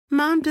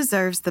Mom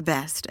deserves the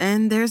best,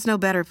 and there's no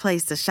better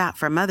place to shop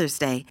for Mother's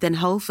Day than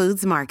Whole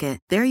Foods Market.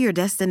 They're your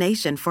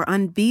destination for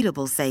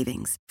unbeatable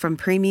savings, from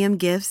premium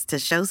gifts to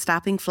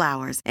show-stopping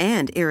flowers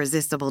and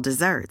irresistible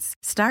desserts.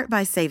 Start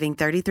by saving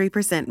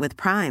 33% with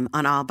Prime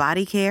on all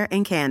body care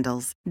and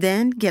candles.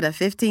 Then get a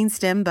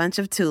 15-stem bunch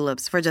of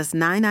tulips for just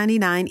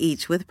 $9.99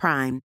 each with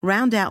Prime.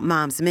 Round out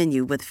Mom's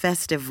menu with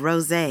festive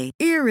rosé,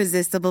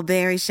 irresistible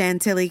berry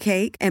chantilly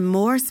cake, and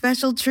more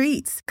special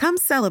treats. Come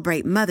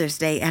celebrate Mother's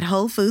Day at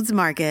Whole Foods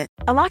Market.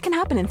 A lot can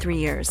happen in 3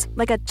 years,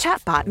 like a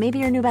chatbot may be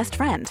your new best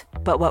friend.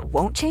 But what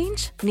won't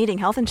change? Needing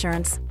health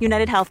insurance.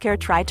 United Healthcare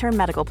Tri-Term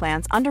Medical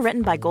Plans,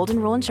 underwritten by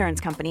Golden Rule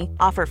Insurance Company,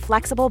 offer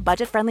flexible,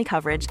 budget-friendly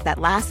coverage that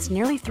lasts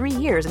nearly 3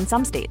 years in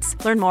some states.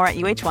 Learn more at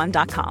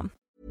uh1.com.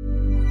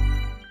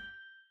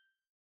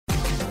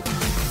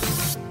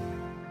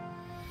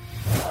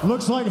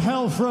 Looks like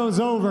hell froze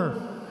over.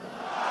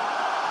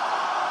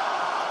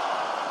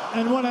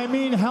 And when I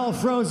mean hell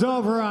froze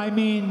over, I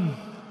mean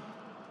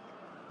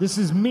this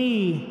is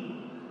me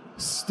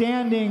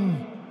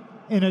standing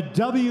in a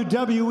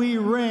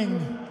WWE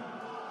ring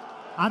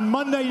on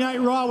Monday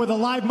Night Raw with a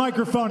live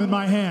microphone in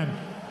my hand.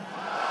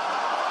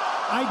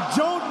 I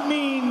don't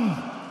mean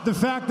the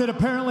fact that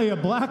apparently a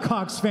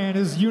Blackhawks fan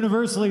is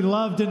universally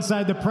loved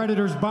inside the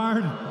Predators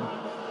barn.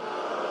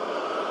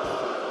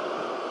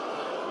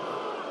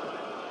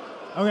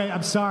 Okay,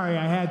 I'm sorry,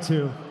 I had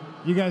to.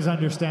 You guys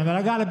understand that.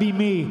 I gotta be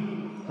me,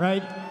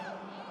 right?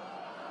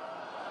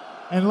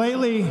 And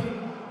lately,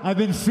 I've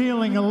been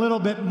feeling a little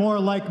bit more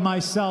like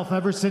myself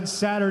ever since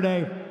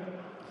Saturday,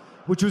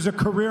 which was a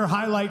career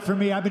highlight for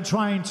me. I've been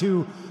trying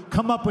to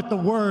come up with the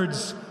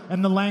words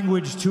and the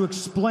language to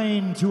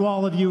explain to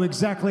all of you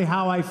exactly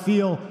how I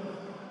feel.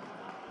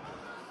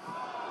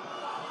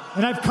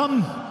 And I've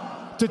come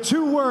to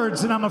 2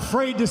 words, and I'm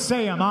afraid to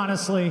say them,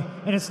 honestly.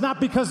 And it's not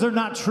because they're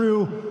not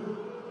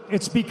true.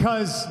 It's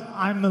because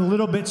I'm a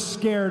little bit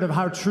scared of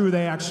how true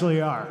they actually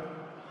are.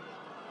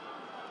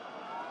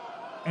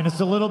 And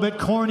it's a little bit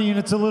corny, and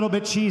it's a little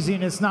bit cheesy,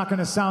 and it's not going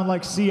to sound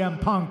like CM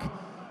Punk.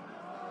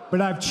 But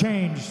I've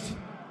changed.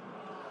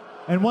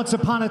 And once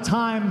upon a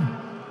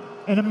time,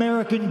 an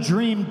American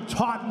dream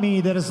taught me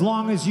that as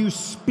long as you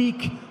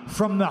speak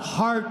from the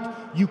heart,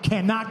 you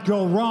cannot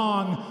go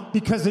wrong,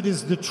 because it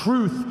is the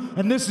truth.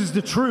 And this is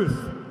the truth.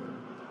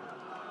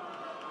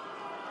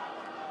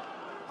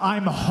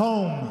 I'm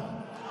home.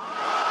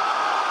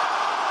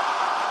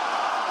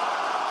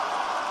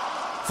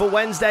 For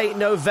Wednesday,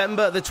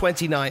 November the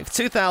 29th,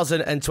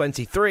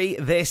 2023,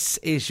 this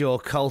is your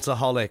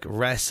Cultaholic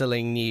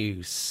Wrestling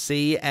News.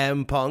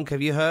 CM Punk,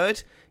 have you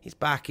heard? He's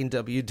back in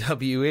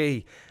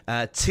WWE.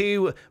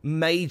 2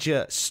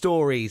 major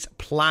stories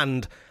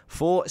planned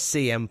for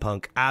CM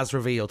Punk, as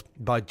revealed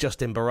by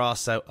Justin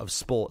Barrasso of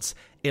Sports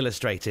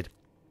Illustrated.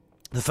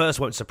 The first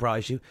won't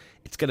surprise you.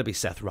 It's going to be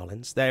Seth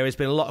Rollins. There has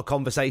been a lot of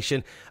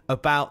conversation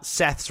about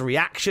Seth's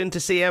reaction to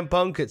CM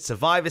Punk at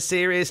Survivor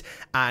Series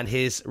and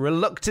his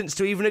reluctance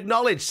to even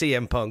acknowledge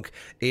CM Punk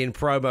in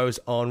promos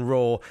on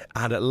Raw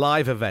and at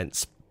live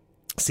events.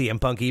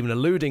 CM Punk even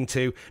alluding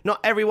to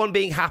not everyone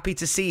being happy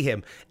to see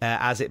him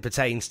as it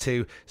pertains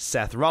to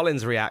Seth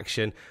Rollins'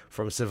 reaction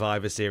from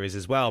Survivor Series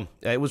as well.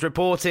 It was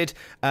reported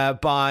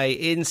by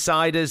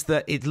insiders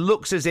that it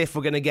looks as if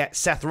we're going to get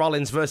Seth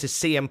Rollins versus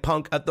CM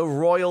Punk at the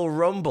Royal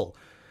Rumble,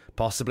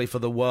 possibly for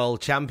the World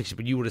Championship,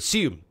 but you would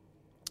assume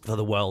for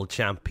the World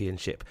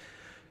Championship.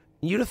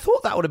 You'd have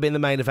thought that would have been the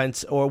main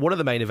event, or one of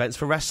the main events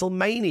for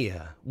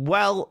WrestleMania.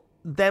 Well,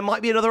 there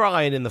might be another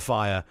iron in the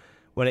fire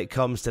when it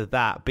comes to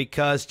that,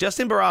 because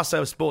Justin Barrasso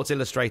of Sports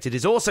Illustrated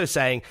is also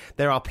saying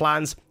there are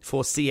plans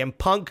for CM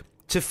Punk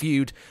to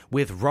feud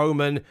with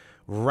Roman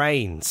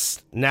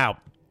Reigns. Now,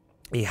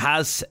 he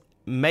has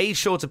made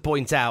sure to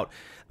point out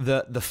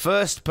that the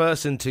first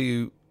person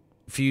to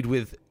feud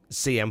with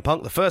CM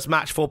Punk, the first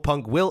match for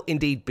Punk, will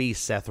indeed be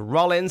Seth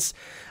Rollins,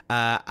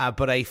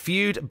 but a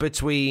feud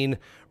between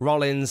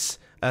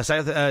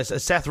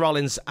Seth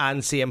Rollins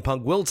and CM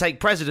Punk will take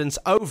precedence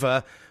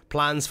over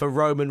plans for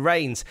Roman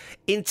Reigns.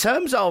 In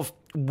terms of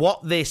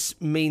what this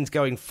means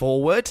going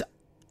forward,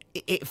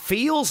 it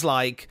feels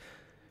like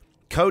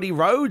Cody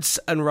Rhodes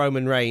and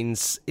Roman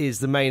Reigns is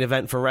the main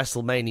event for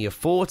WrestleMania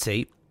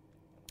 40,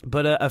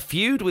 but a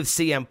feud with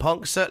CM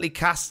Punk certainly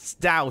casts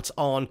doubt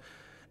on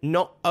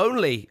not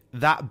only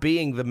that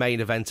being the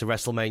main event of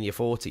WrestleMania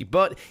 40,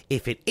 but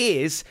if it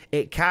is,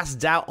 it casts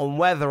doubt on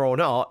whether or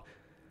not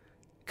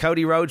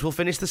Cody Rhodes will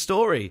finish the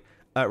story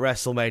at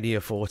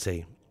WrestleMania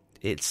 40.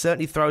 It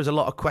certainly throws a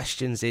lot of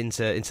questions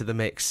into the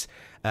mix.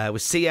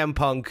 With CM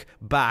Punk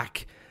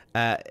back,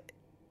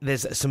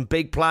 there's some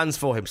big plans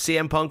for him.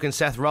 CM Punk and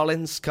Seth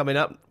Rollins coming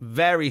up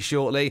very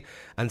shortly,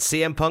 and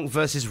CM Punk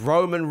versus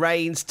Roman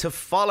Reigns to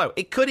follow.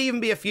 It could even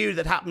be a feud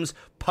that happens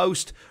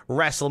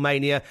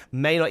post-WrestleMania,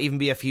 may not even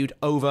be a feud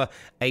over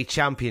a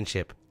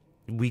championship.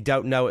 We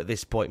don't know at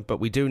this point, but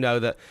we do know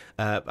that,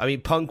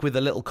 Punk with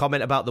a little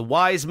comment about the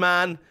wise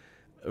man,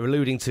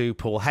 alluding to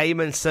Paul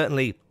Heyman,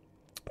 certainly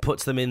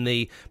puts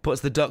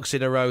the ducks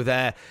in a row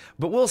there.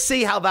 But we'll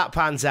see how that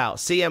pans out.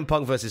 CM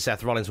Punk versus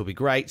Seth Rollins will be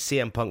great.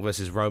 CM Punk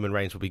versus Roman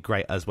Reigns will be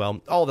great as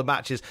well. All the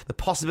matches, the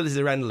possibilities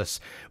are endless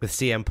with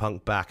CM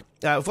Punk back.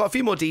 We've got a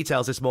few more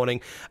details this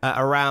morning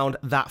around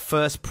that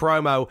first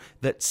promo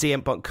that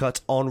CM Punk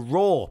cut on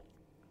Raw.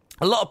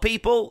 A lot of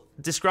people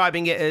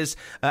describing it as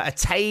a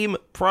tame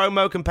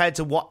promo compared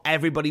to what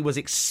everybody was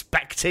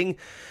expecting.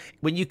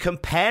 When you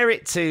compare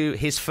it to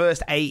his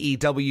first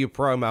AEW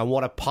promo and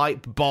what a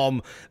pipe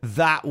bomb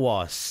that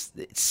was,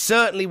 it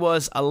certainly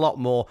was a lot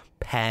more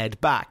pared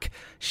back,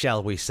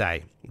 shall we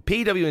say.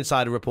 PW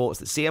Insider reports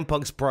that CM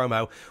Punk's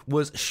promo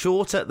was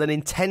shorter than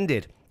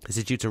intended. This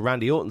is due to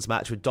Randy Orton's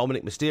match with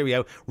Dominic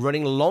Mysterio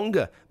running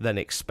longer than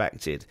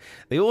expected.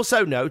 They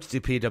also note to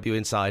PW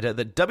Insider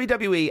that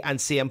WWE and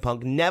CM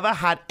Punk never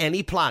had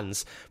any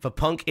plans for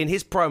Punk in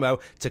his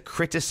promo to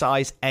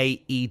criticize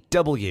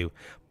AEW,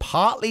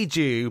 partly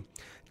due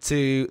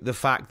to the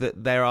fact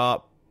that there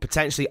are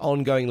potentially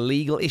ongoing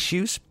legal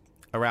issues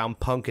around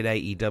Punk and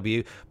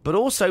AEW, but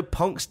also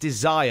Punk's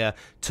desire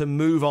to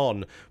move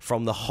on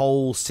from the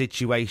whole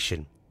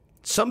situation.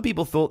 Some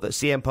people thought that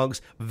CM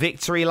Punk's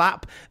victory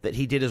lap that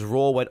he did as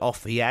Raw went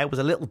off the air was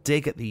a little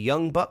dig at the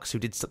Young Bucks, who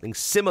did something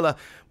similar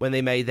when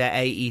they made their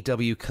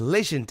AEW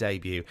Collision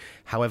debut.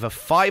 However,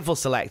 Fightful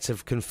Select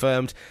have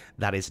confirmed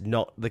that is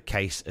not the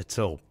case at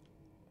all.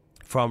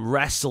 From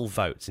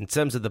WrestleVotes, in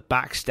terms of the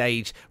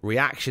backstage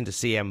reaction to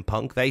CM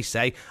Punk, they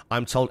say,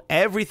 "I'm told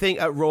everything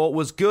at Raw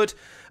was good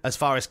as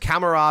far as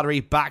camaraderie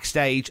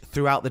backstage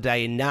throughout the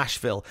day in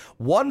Nashville."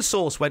 One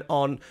source went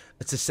on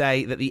to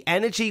say that the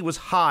energy was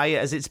high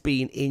as it's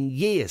been in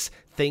years.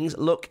 Things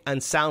look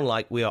and sound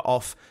like we are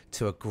off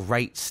to a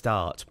great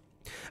start.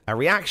 A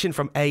reaction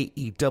from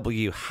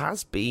AEW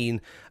has been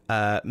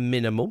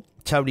minimal.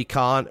 Tony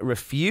Khan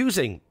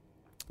refusing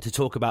to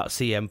talk about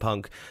CM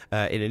Punk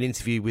in an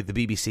interview with the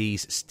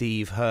BBC's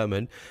Steve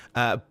Herman.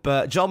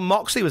 But Jon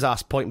Moxley was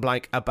asked point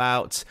blank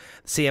about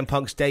CM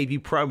Punk's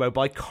debut promo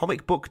by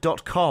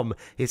comicbook.com.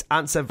 His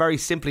answer very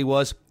simply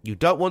was, "You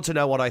don't want to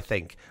know what I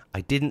think.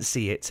 I didn't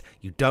see it.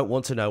 You don't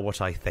want to know what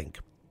I think."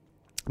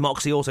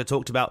 Moxley also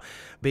talked about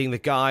being the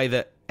guy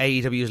that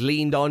AEW has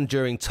leaned on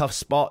during tough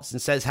spots and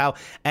says how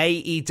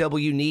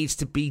AEW needs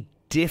to be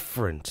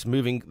different,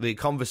 moving the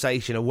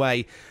conversation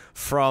away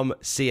from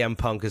CM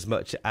Punk as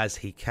much as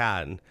he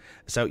can.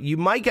 So you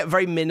might get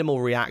very minimal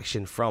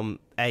reaction from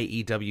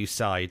AEW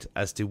side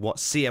as to what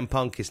CM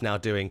Punk is now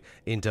doing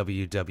in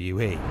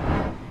WWE.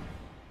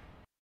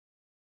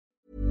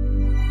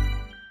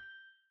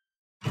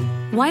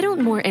 Why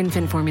don't more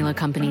infant formula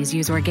companies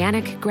use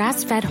organic,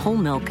 grass-fed whole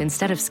milk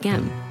instead of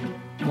skim?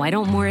 Why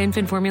don't more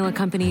infant formula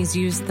companies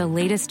use the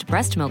latest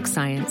breast milk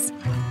science?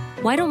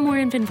 Why don't more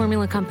infant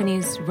formula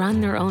companies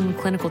run their own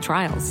clinical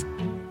trials?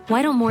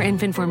 Why don't more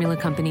infant formula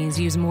companies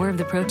use more of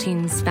the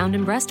proteins found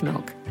in breast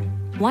milk?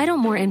 Why don't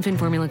more infant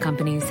formula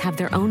companies have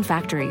their own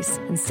factories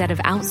instead of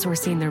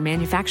outsourcing their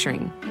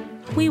manufacturing?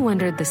 We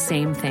wondered the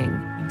same thing.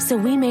 So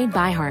we made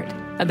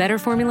ByHeart, a better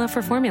formula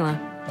for formula.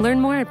 Learn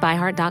more at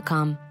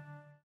byheart.com.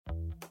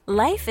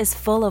 Life is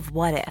full of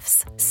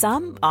what-ifs.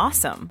 Some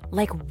awesome,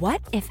 like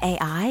what if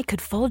AI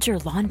could fold your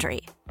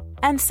laundry?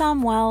 And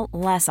some, well,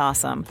 less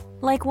awesome,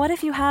 like what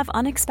if you have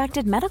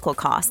unexpected medical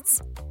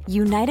costs?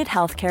 United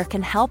Healthcare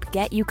can help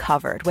get you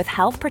covered with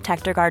Health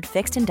Protector Guard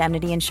fixed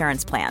indemnity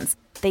insurance plans.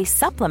 They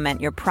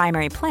supplement your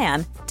primary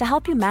plan to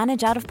help you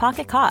manage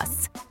out-of-pocket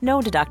costs. No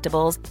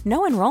deductibles,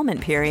 no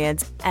enrollment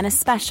periods, and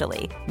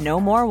especially no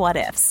more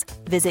what-ifs.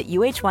 Visit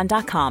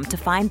uh1.com to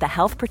find the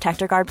Health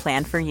Protector Guard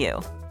plan for you.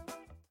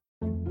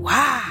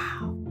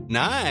 Wow.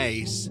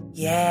 Nice.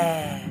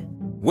 Yeah.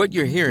 What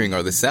you're hearing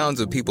are the sounds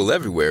of people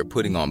everywhere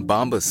putting on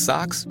Bombas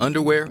socks,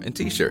 underwear, and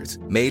T-shirts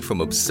made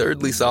from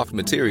absurdly soft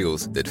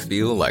materials that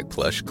feel like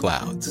plush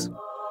clouds.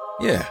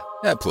 Yeah,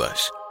 that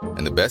plush.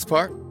 And the best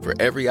part? For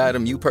every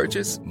item you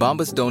purchase,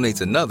 Bombas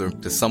donates another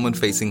to someone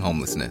facing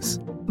homelessness.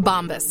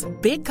 Bombas.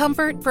 Big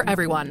comfort for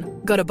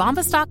everyone. Go to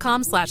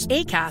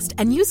bombas.com/ACAST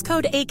and use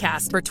code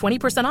ACAST for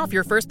 20% off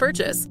your first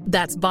purchase.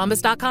 That's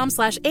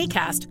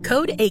bombas.com/ACAST.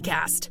 Code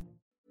ACAST.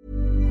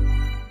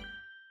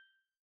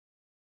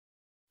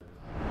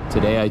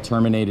 Today I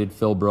terminated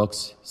Phil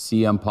Brooks,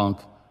 CM Punk,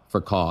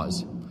 for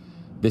cause.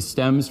 This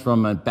stems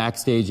from a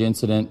backstage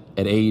incident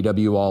at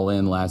AEW All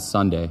In last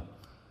Sunday.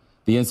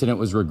 The incident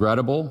was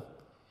regrettable,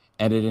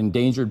 and it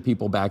endangered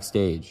people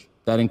backstage.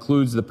 That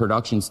includes the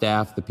production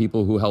staff, the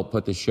people who help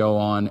put the show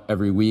on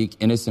every week,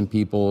 innocent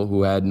people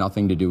who had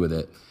nothing to do with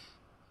it.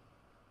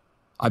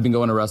 I've been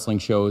going to wrestling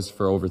shows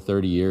for over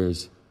 30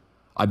 years.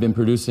 I've been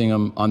producing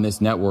them on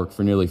this network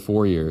for nearly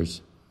 4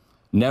 years.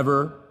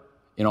 Never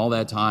in all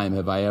that time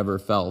have I ever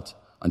felt,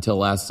 until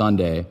last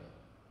Sunday,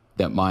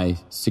 that my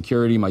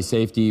security, my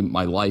safety,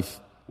 my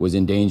life was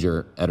in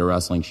danger at a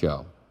wrestling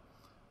show.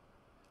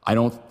 I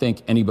don't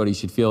think anybody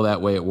should feel that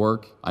way at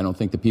work. I don't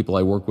think the people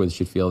I work with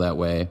should feel that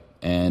way.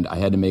 And I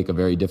had to make a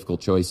very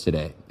difficult choice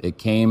today. It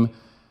came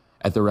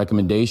at the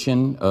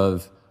recommendation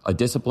of a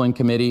discipline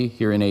committee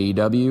here in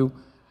AEW,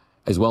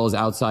 as well as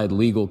outside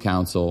legal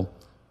counsel,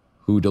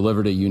 who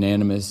delivered a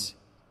unanimous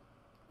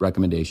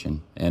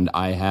recommendation, and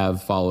I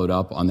have followed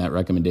up on that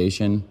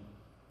recommendation.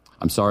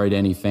 I'm sorry to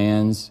any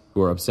fans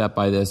who are upset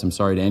by this. I'm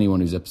sorry to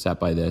anyone who's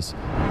upset by this.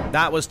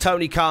 That was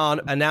Tony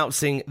Khan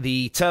announcing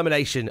the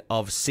termination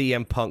of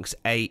CM Punk's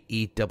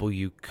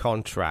AEW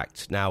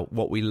contract. Now,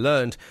 what we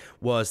learned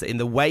was that in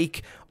the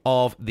wake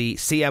of the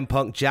CM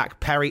Punk Jack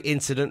Perry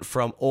incident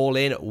from All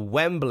In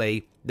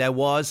Wembley, there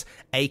was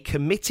a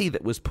committee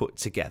that was put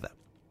together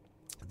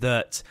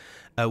that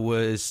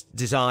was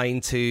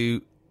designed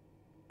to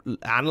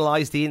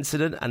analyze the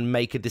incident and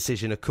make a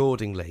decision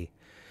accordingly.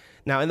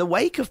 Now, in the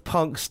wake of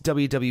Punk's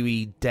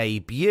WWE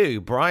debut,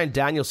 Bryan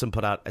Danielson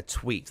put out a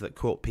tweet that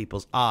caught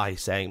people's eye,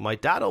 saying, "My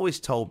dad always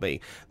told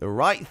me the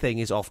right thing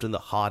is often the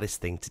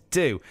hardest thing to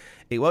do.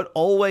 It won't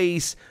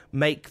always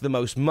make the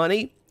most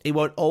money, it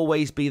won't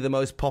always be the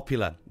most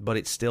popular, but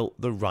it's still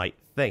the right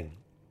thing."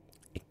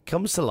 It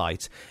comes to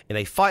light in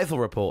a Fightful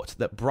report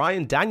that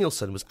Bryan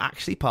Danielson was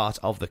actually part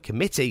of the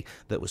committee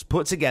that was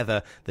put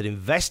together that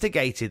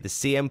investigated the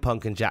CM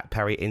Punk and Jack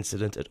Perry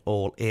incident at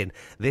All In.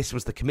 This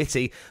was the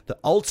committee that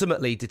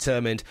ultimately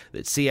determined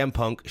that CM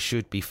Punk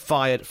should be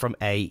fired from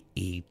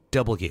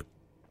AEW.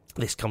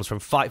 This comes from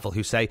Fightful,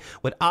 who say,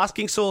 when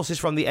asking sources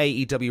from the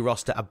AEW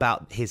roster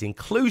about his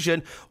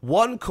inclusion,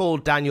 one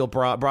called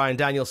Bryan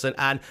Danielson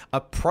an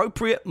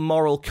appropriate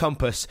moral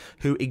compass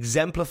who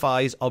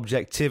exemplifies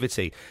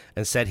objectivity,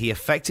 and said he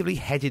effectively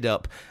headed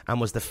up and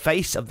was the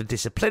face of the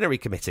disciplinary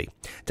committee.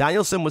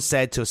 Danielson was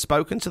said to have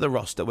spoken to the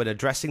roster when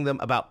addressing them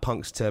about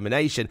Punk's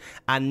termination,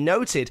 and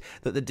noted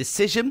that the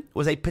decision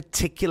was a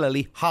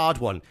particularly hard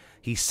one.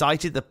 He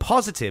cited the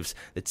positives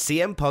that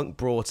CM Punk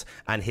brought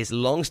and his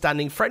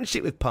long-standing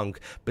friendship with Punk,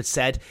 but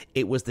said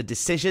it was the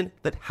decision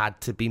that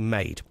had to be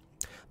made.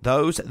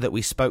 Those that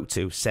we spoke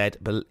to said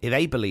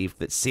they believed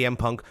that CM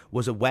Punk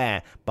was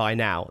aware by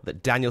now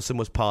that Danielson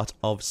was part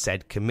of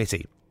said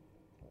committee,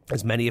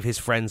 as many of his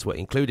friends were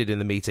included in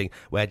the meeting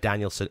where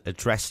Danielson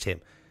addressed him.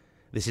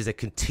 This is a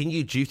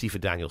continued duty for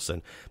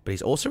Danielson, but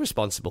he's also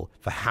responsible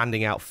for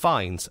handing out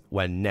fines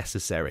when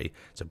necessary.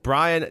 So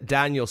Bryan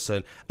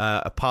Danielson,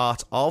 a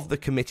part of the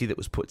committee that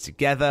was put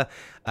together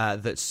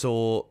that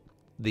saw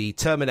the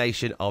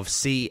termination of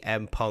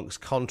CM Punk's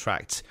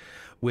contract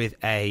with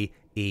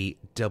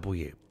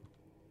AEW.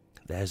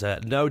 There's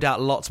no doubt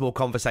lots more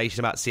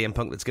conversation about CM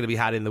Punk that's going to be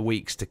had in the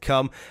weeks to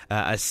come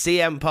as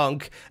CM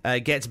Punk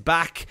gets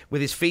back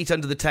with his feet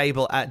under the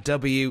table at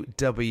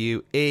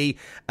WWE.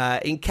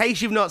 In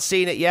case you've not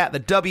seen it yet,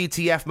 the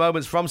WTF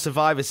moments from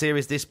Survivor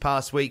Series this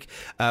past week,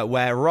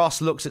 where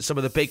Ross looks at some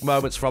of the big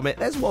moments from it.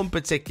 There's one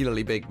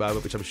particularly big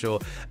moment, which I'm sure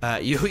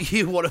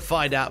you want to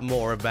find out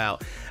more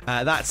about.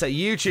 That's at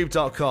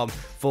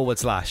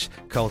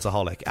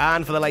youtube.com/Cultaholic.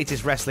 And for the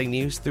latest wrestling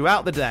news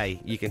throughout the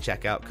day, you can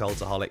check out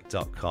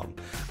Cultaholic.com.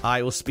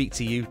 I will speak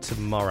to you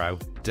tomorrow.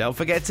 Don't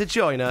forget to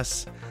join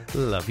us.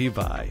 Love you,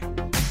 bye.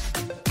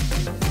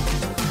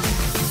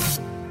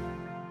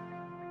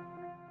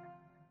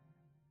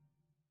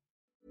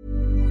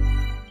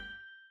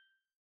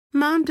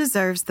 Mom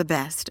deserves the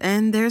best,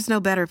 and there's no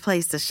better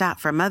place to shop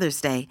for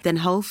Mother's Day than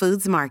Whole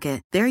Foods Market.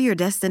 They're your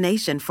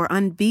destination for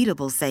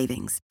unbeatable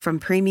savings, from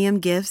premium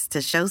gifts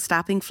to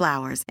show-stopping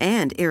flowers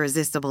and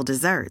irresistible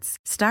desserts.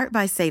 Start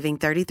by saving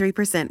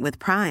 33% with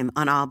Prime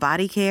on all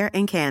body care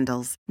and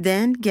candles.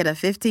 Then get a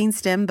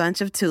 15-stem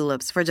bunch of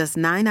tulips for just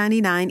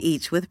 $9.99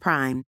 each with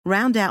Prime.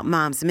 Round out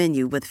Mom's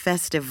menu with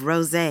festive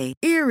rosé,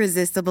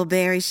 irresistible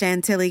berry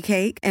chantilly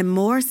cake, and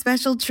more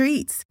special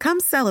treats.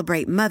 Come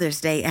celebrate Mother's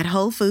Day at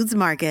Whole Foods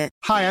Market.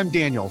 Hi, I'm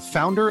Daniel,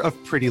 founder of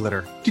Pretty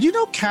Litter. Did you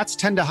know cats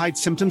tend to hide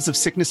symptoms of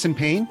sickness and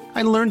pain?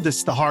 I learned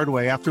this the hard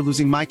way after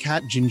losing my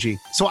cat, Gingy.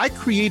 So I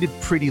created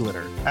Pretty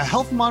Litter, a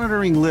health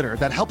monitoring litter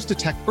that helps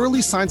detect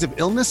early signs of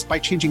illness by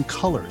changing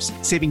colors,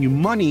 saving you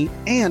money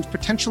and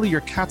potentially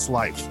your cat's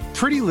life.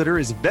 Pretty Litter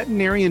is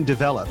veterinarian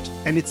developed,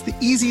 and it's the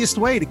easiest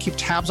way to keep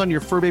tabs on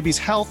your fur baby's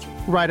health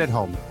right at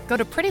home. Go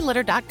to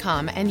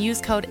prettylitter.com and use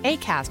code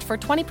ACAST for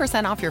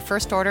 20% off your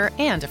first order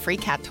and a free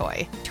cat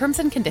toy. Terms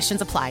and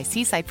conditions apply.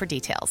 See site for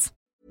details.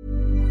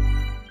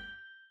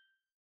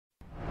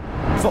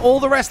 For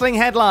all the wrestling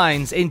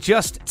headlines in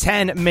just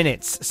 10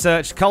 minutes,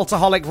 search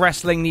Cultaholic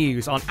Wrestling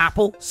News on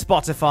Apple,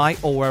 Spotify,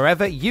 or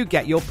wherever you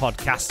get your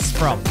podcasts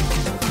from.